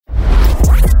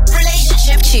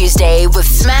Tuesday with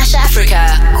Smash Africa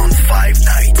on 5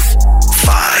 Nights,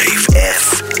 5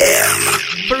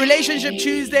 FM. For Relationship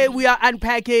Tuesday, we are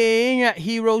unpacking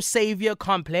hero-savior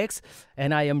complex,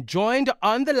 and I am joined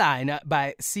on the line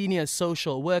by senior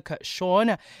social worker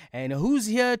Sean, and who's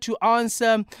here to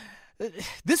answer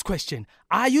this question.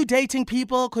 Are you dating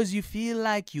people because you feel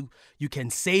like you can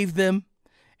save them?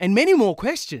 And many more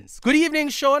questions. Good evening,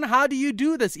 Sean. How do you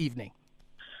do this evening?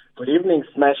 Good evening,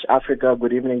 Smash Africa.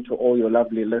 Good evening to all your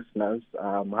lovely listeners.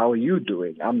 How are you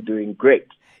doing? I'm doing great.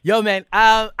 Yo, man,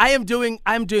 I'm doing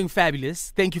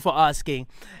fabulous. Thank you for asking.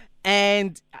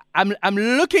 And I'm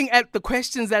looking at the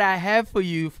questions that I have for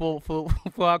you for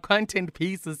our content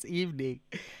piece this evening.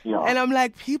 Yeah. And I'm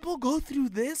like, people go through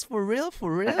this for real?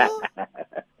 This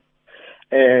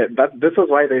is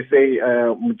why they say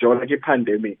Mjolagi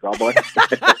pandemic.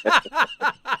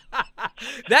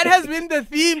 That has been the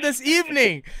theme this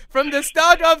evening. From the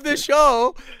start of the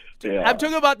show, yeah. I'm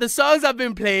talking about the songs I've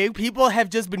been playing. People have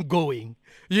just been going,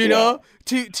 you know,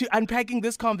 to unpacking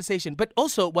this conversation. But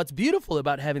also, what's beautiful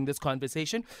about having this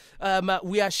conversation,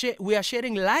 we are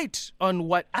shedding light on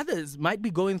what others might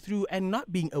be going through and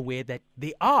not being aware that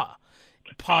they are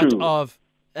part of.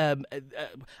 I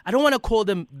don't want to call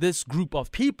them this group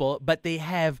of people, but they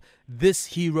have this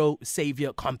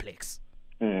hero-savior complex.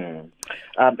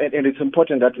 And it's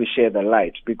important that we share the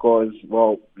light because,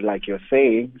 well, like you're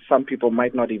saying, some people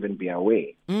might not even be aware.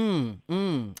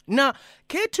 Now,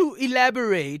 care to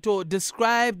elaborate or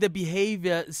describe the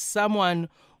behavior someone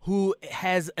who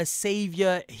has a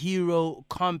savior-hero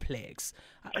complex?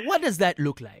 What does that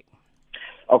look like?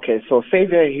 Okay, so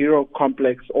savior-hero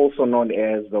complex, also known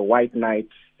as the white knight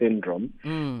syndrome,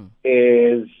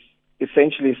 is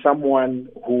essentially someone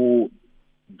who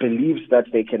believes that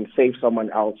they can save someone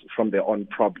else from their own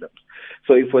problems.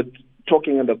 So if we're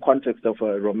talking in the context of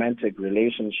a romantic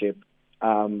relationship,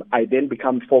 I then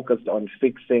become focused on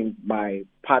fixing my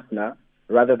partner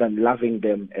rather than loving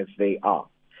them as they are.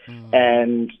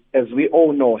 And as we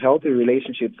all know, healthy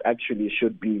relationships actually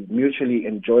should be mutually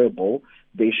enjoyable.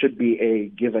 They should be a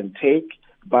give and take.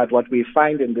 But what we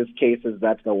find in this case is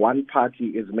that the one party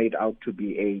is made out to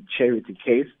be a charity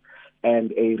case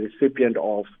and a recipient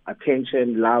of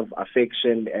attention, love,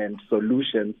 affection, and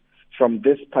solutions from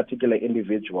this particular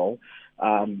individual.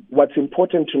 What's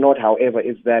important to note, however,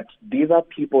 is that these are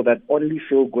people that only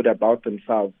feel good about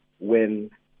themselves when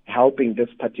helping this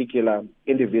particular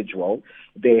individual.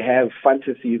 They have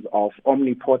fantasies of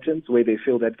omnipotence where they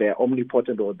feel that they're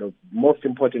omnipotent or the most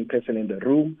important person in the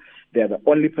room. They're the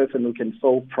only person who can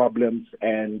solve problems,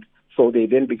 and so they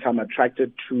then become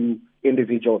attracted to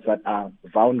individuals that are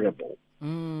vulnerable.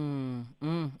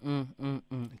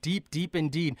 Deep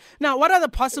indeed. Now, what are the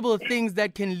possible things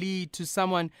that can lead to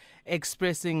someone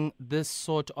expressing this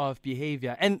sort of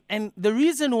behavior? And the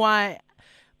reason why,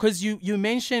 because you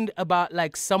mentioned about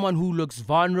like someone who looks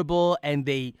vulnerable and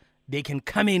they can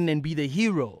come in and be the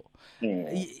hero.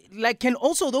 Like, can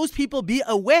also those people be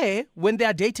aware when they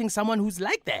are dating someone who's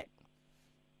like that?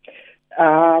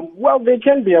 Well, they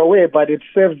can be aware, but it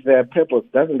serves their purpose,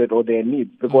 doesn't it, or their needs?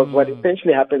 Because what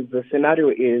essentially happens, the scenario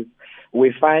is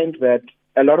we find that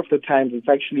a lot of the times it's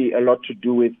actually a lot to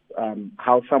do with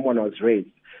how someone was raised.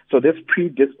 So this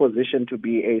predisposition to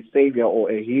be a savior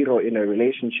or a hero in a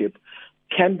relationship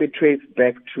can be traced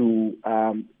back to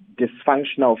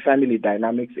dysfunctional family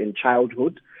dynamics in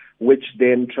childhood, which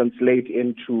then translate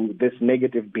into this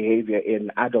negative behavior in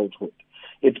adulthood.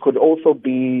 It could also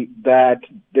be that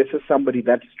this is somebody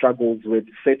that struggles with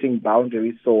setting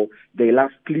boundaries, so they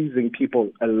love pleasing people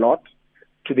a lot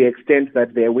to the extent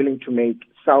that they're willing to make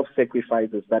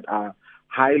self-sacrifices that are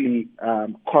highly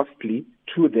costly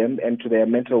to them and to their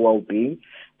mental well-being.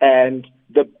 And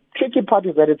the tricky part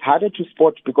is that it's harder to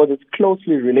spot because it's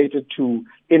closely related to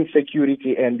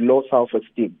insecurity and low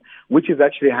self-esteem, which is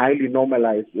actually highly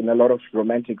normalized in a lot of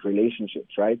romantic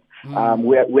relationships, right?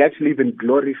 We actually even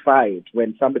glorified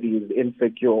when somebody is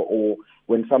insecure or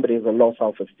when somebody has a low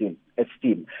self-esteem.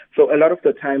 So a lot of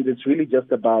the times it's really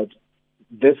just about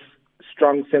this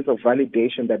strong sense of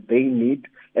validation that they need,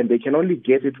 and they can only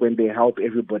get it when they help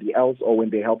everybody else or when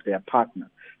they help their partner.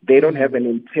 They don't have an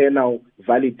internal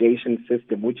validation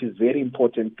system, which is very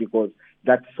important because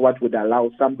that's what would allow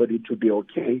somebody to be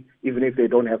okay, even if they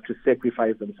don't have to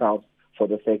sacrifice themselves for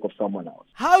the sake of someone else.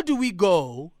 How do we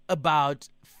go about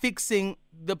fixing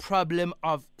the problem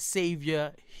of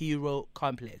savior-hero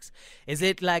complex? Is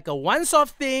it like a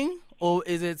once-off thing, or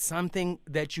is it something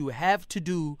that you have to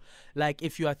do, like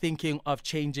if you are thinking of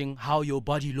changing how your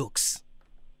body looks?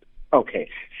 Okay,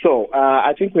 So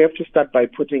I think we have to start by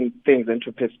putting things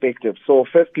into perspective. So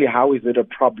firstly, how is it a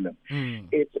problem?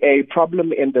 It's a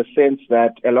problem in the sense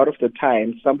that a lot of the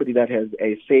time, somebody that has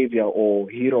a savior or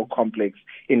hero complex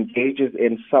engages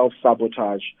in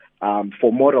self-sabotage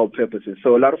for moral purposes.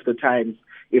 So a lot of the times,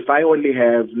 if I only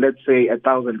have, let's say,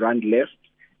 1,000 rand left,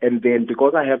 and then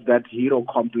because I have that hero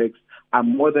complex,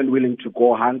 I'm more than willing to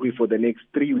go hungry for the next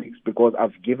 3 weeks because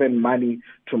I've given money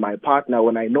to my partner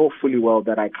when I know fully well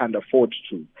that I can't afford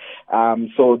to.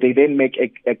 So they then make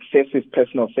excessive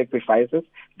personal sacrifices.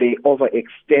 They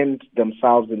overextend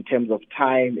themselves in terms of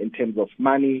time, in terms of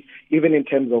money, even in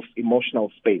terms of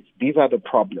emotional space. These are the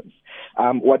problems.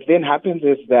 What then happens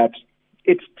is that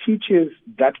it teaches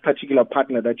that particular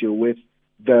partner that you're with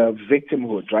the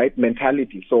victimhood, right,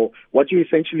 mentality. So what you're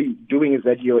essentially doing is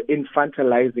that you're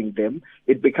infantilizing them.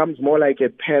 It becomes more like a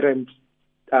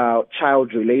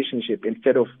parent-child relationship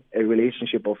instead of a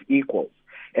relationship of equals.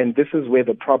 And this is where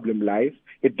the problem lies.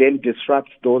 It then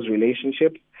disrupts those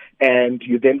relationships, and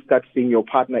you then start seeing your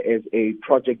partner as a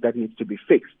project that needs to be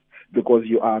fixed because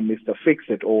you are Mr.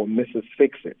 Fix-It or Mrs.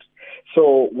 Fix-It.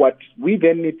 So what we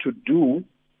then need to do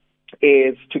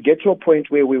is to get to a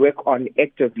point where we work on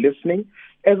active listening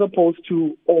as opposed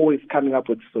to always coming up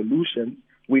with solutions.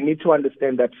 We need to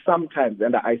understand that sometimes,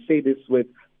 and I say this with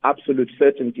absolute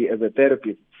certainty as a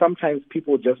therapist, sometimes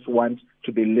people just want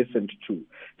to be listened to.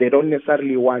 They don't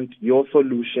necessarily want your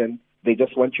solution. They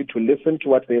just want you to listen to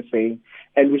what they're saying.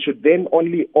 And we should then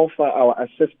only offer our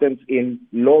assistance in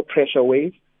low pressure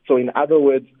ways. So in other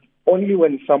words, only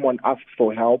when someone asks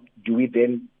for help do we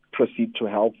then proceed to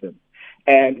help them.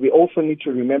 And we also need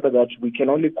to remember that we can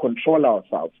only control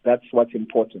ourselves. That's what's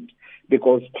important.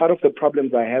 Because part of the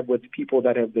problems I have with people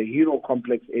that have the hero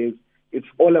complex is it's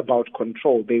all about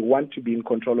control. They want to be in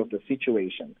control of the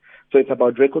situation. So it's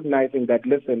about recognizing that,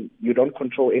 listen, you don't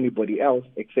control anybody else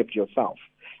except yourself.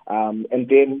 And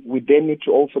then we then need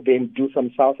to also then do some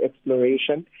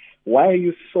self-exploration. Why are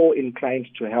you so inclined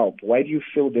to help? Why do you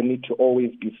feel the need to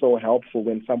always be so helpful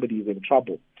when somebody is in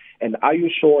trouble? And are you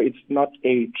sure it's not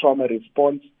a trauma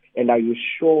response? And are you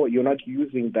sure you're not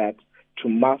using that to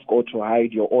mask or to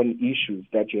hide your own issues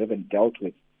that you haven't dealt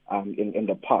with in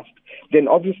the past? Then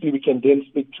obviously we can then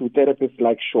speak to therapists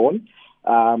like Sean.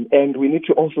 And we need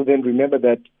to also then remember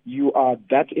that you are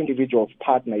that individual's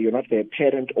partner. You're not their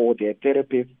parent or their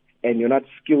therapist, and you're not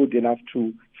skilled enough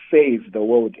to save the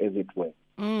world, as it were.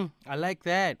 I like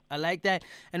that.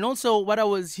 And also what I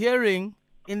was hearing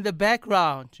in the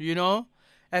background,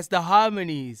 as the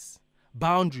harmonies,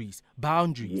 boundaries.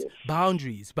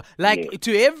 Yes. Like Yes.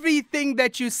 to everything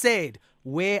that you said,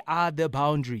 where are the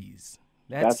boundaries?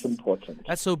 That's important.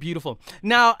 That's so beautiful.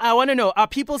 Now, I want to know, are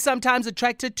people sometimes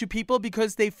attracted to people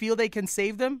because they feel they can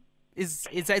save them? It's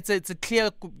a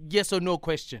clear yes or no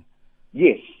question.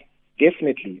 Yes,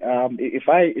 definitely.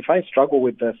 If I struggle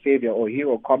with the savior or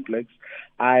hero complex,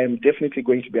 I'm definitely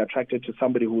going to be attracted to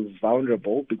somebody who's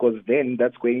vulnerable, because then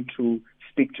that's going to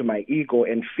speak to my ego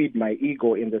and feed my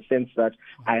ego in the sense that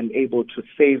I'm able to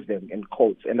save them, in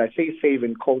quotes. And I say save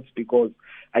in quotes because,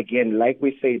 again, like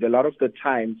we said, a lot of the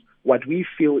times what we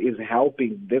feel is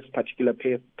helping this particular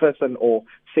person or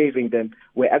saving them,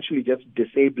 we're actually just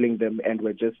disabling them and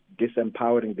we're just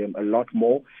disempowering them a lot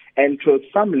more. And to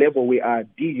some level, we are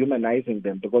dehumanizing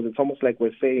them, because it's almost like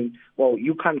we're saying, well,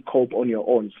 you can't cope on your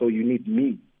own, so you need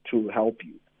me to help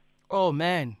you. Oh,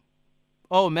 man.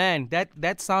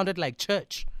 That sounded like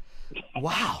church.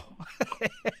 Wow.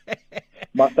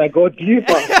 Must I go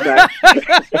deeper?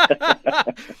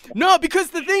 No,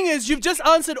 because the thing is, you've just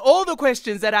answered all the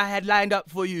questions that I had lined up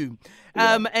for you.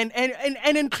 And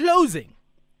in closing,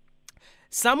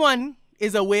 someone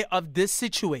is aware of this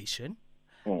situation,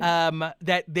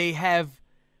 that they have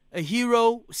a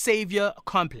hero-savior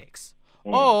complex,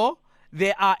 or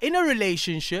they are in a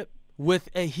relationship with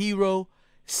a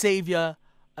hero-savior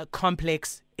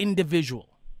complex individual.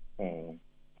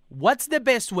 What's the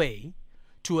best way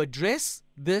to address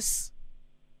this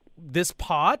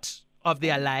part of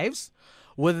their lives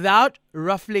without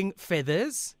ruffling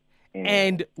feathers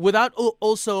and without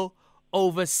also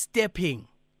overstepping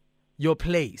your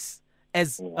place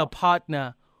as a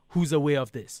partner who's aware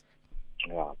of this?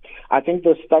 Yeah. I think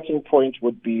the starting point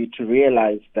would be to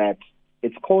realize that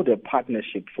it's called a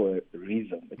partnership for a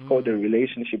reason. It's called a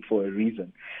relationship for a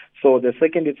reason. So the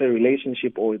second it's a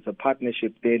relationship or it's a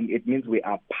partnership, then it means we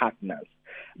are partners.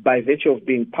 By virtue of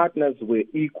being partners, we're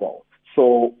equal.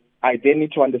 So I then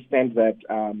need to understand that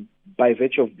by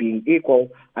virtue of being equal,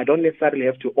 I don't necessarily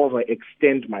have to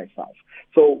overextend myself.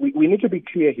 So we need to be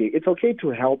clear here. It's okay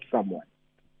to help someone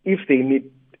if they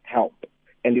need help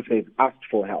and if they've asked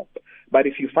for help. But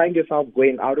if you find yourself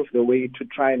going out of the way to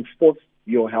try and force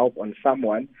your help on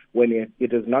someone when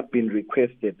it has not been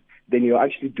requested, then you're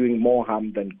actually doing more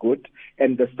harm than good.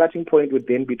 And the starting point would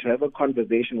then be to have a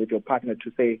conversation with your partner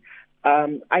to say,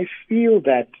 I feel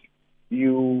that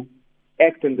you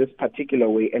act in this particular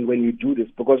way, and when you do this,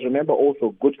 because remember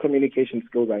also, good communication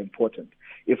skills are important.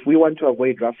 If we want to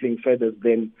avoid ruffling feathers,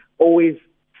 then always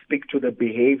speak to the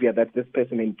behavior that this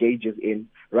person engages in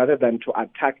rather than to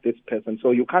attack this person.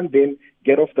 So you can't then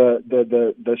get off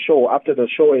the show after the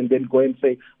show and then go and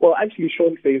say, well, actually,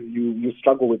 Sean says you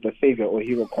struggle with the savior or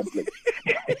hero complex.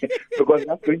 Because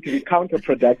that's going to be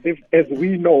counterproductive. As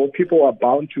we know, people are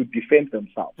bound to defend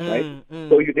themselves, right?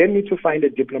 So you then need to find a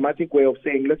diplomatic way of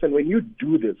saying, listen, when you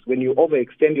do this, when you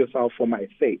overextend yourself for my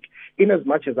sake, in as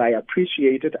much as I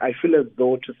appreciate it, I feel as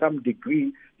though to some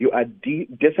degree you are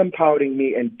disempowering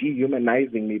me and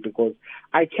dehumanizing me, because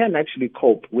I can actually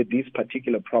cope with these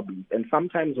particular problems. And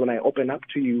sometimes when I open up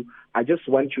to you, I just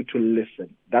want you to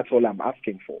listen. That's all I'm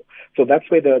asking for. So that's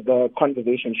where the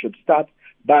conversation should start.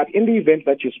 But in the event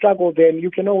that you struggle, then you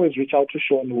can always reach out to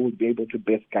Sean, who will be able to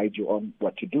best guide you on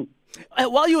what to do.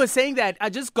 While you were saying that,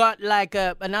 I just got like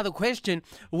another question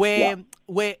where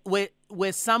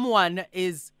someone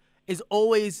is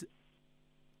always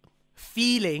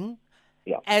feeling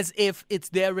as if it's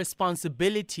their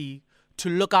responsibility to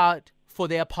look out for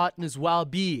their partner's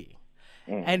well-being.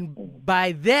 And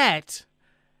by that,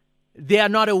 they are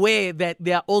not aware that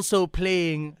they are also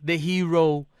playing the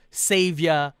hero,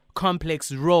 savior,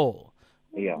 complex role.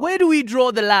 Where do we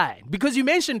draw the line? Because you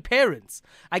mentioned parents.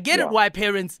 I get it why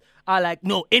parents are like,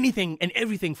 no, anything and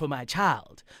everything for my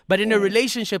child. But in a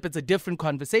relationship, it's a different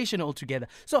conversation altogether.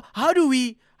 So how do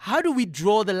we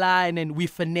draw the line and we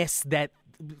finesse that?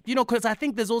 You know, because I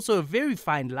think there's also a very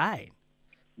fine line.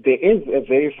 There is a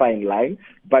very fine line,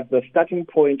 but the starting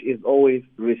point is always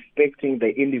respecting the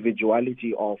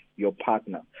individuality of your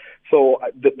partner. So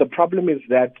the problem is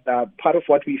that part of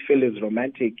what we feel is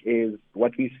romantic is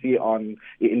what we see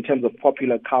in terms of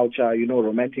popular culture, you know,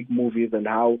 romantic movies and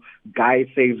how guy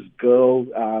saves girl,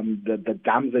 the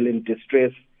damsel in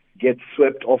distress gets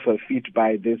swept off her feet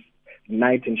by this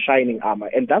knight in shining armor.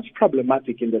 And that's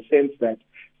problematic in the sense that,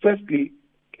 firstly,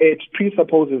 it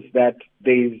presupposes that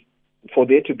for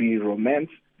there to be romance,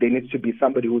 there needs to be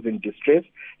somebody who's in distress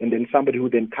and then somebody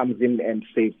who then comes in and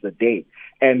saves the day.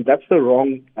 And that's the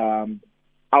wrong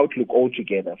outlook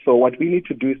altogether. So what we need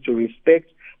to do is to respect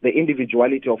the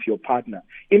individuality of your partner.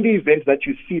 In the event that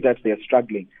you see that they're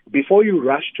struggling, before you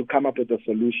rush to come up with a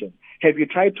solution, have you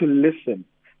tried to listen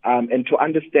and to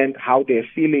understand how they're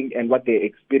feeling and what they're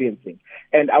experiencing?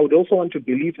 And I would also want to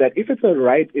believe that if it's the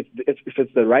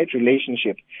right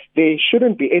relationship, there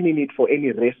shouldn't be any need for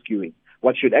any rescuing.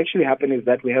 What should actually happen is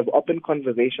that we have open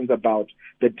conversations about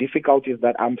the difficulties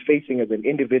that I'm facing as an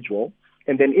individual.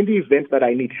 And then in the event that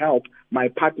I need help, my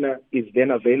partner is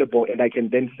then available and I can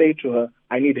then say to her,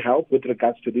 I need help with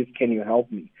regards to this. Can you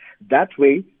help me? That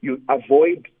way you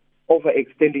avoid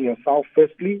overextending yourself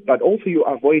firstly, but also you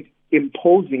avoid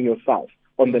imposing yourself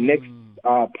on the next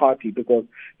party, because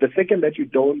the second that you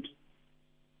don't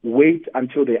wait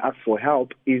until they ask for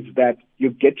help is that you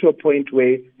get to a point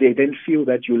where they then feel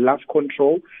that you lost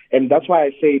control. And that's why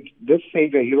I said this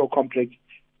savior-hero complex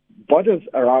borders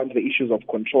around the issues of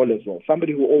control as well.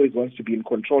 Somebody who always wants to be in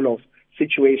control of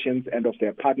situations and of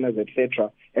their partners,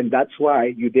 etc. And that's why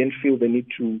you then feel the need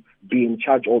to be in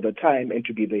charge all the time and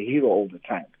to be the hero all the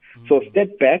time. So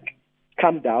step back,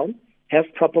 calm down, have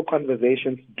proper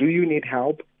conversations. Do you need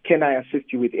help? Can I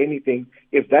assist you with anything?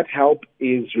 If that help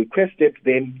is requested,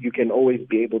 then you can always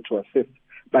be able to assist.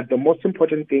 But the most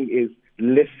important thing is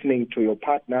listening to your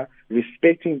partner,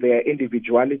 respecting their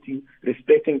individuality,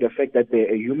 respecting the fact that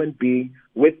they're a human being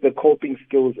with the coping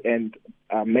skills and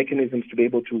mechanisms to be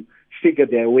able to figure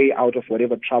their way out of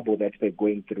whatever trouble that they're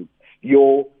going through.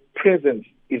 Your presence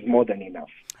is more than enough.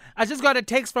 I just got a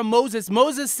text from Moses.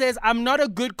 Moses says, I'm not a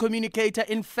good communicator.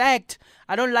 In fact,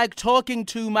 I don't like talking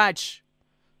too much.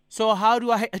 So how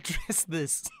do I address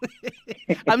this?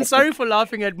 I'm sorry for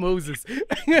laughing at Moses.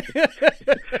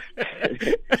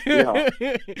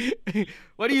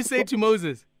 What do you say to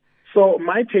Moses? So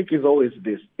my take is always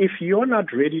this. If you're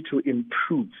not ready to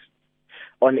improve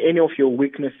on any of your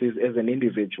weaknesses as an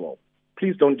individual,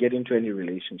 please don't get into any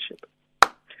relationship.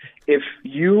 If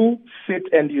you sit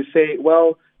and you say,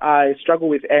 well, I struggle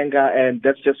with anger and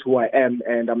that's just who I am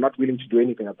and I'm not willing to do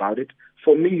anything about it,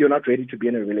 for me, you're not ready to be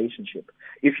in a relationship.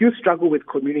 If you struggle with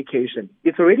communication,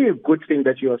 it's already a good thing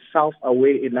that you're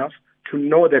self-aware enough to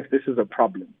know that this is a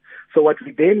problem. So what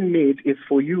we then need is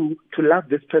for you to love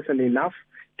this person enough,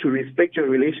 to respect your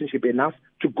relationship enough,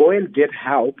 to go and get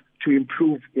help to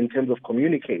improve in terms of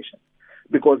communication.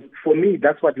 Because for me,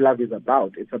 that's what love is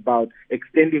about. It's about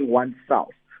extending oneself.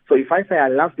 So if I say I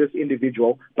love this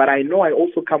individual, but I know I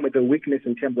also come with a weakness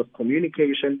in terms of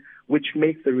communication, which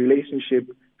makes the relationship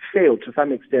fail to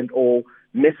some extent or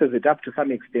messes it up to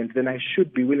some extent, then I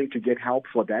should be willing to get help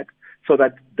for that so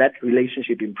that that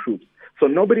relationship improves. So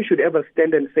nobody should ever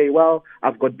stand and say, well,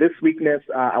 I've got this weakness.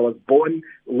 I was born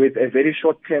with a very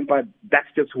short temper. That's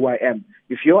just who I am.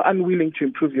 If you're unwilling to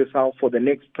improve yourself for the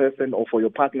next person or for your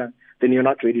partner, then you're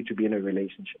not ready to be in a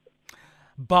relationship.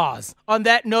 Bars. On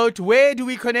that note, where do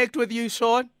we connect with you,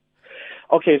 Sean?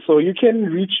 Okay, so you can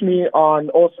reach me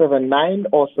on 079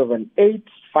 078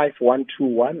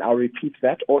 5121. I'll repeat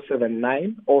that,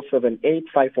 079 078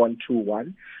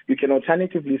 5121. You can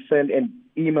alternatively send an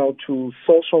email to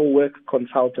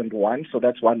socialworkconsultant1, so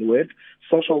that's one word,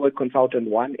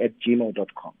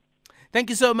 socialworkconsultant1@gmail.com. Thank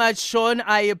you so much, Sean.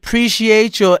 I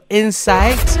appreciate your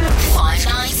insight. 5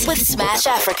 Nights with Smash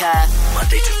Africa.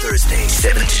 Monday to Thursday,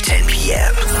 7 to 10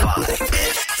 p.m. 5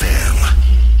 FM.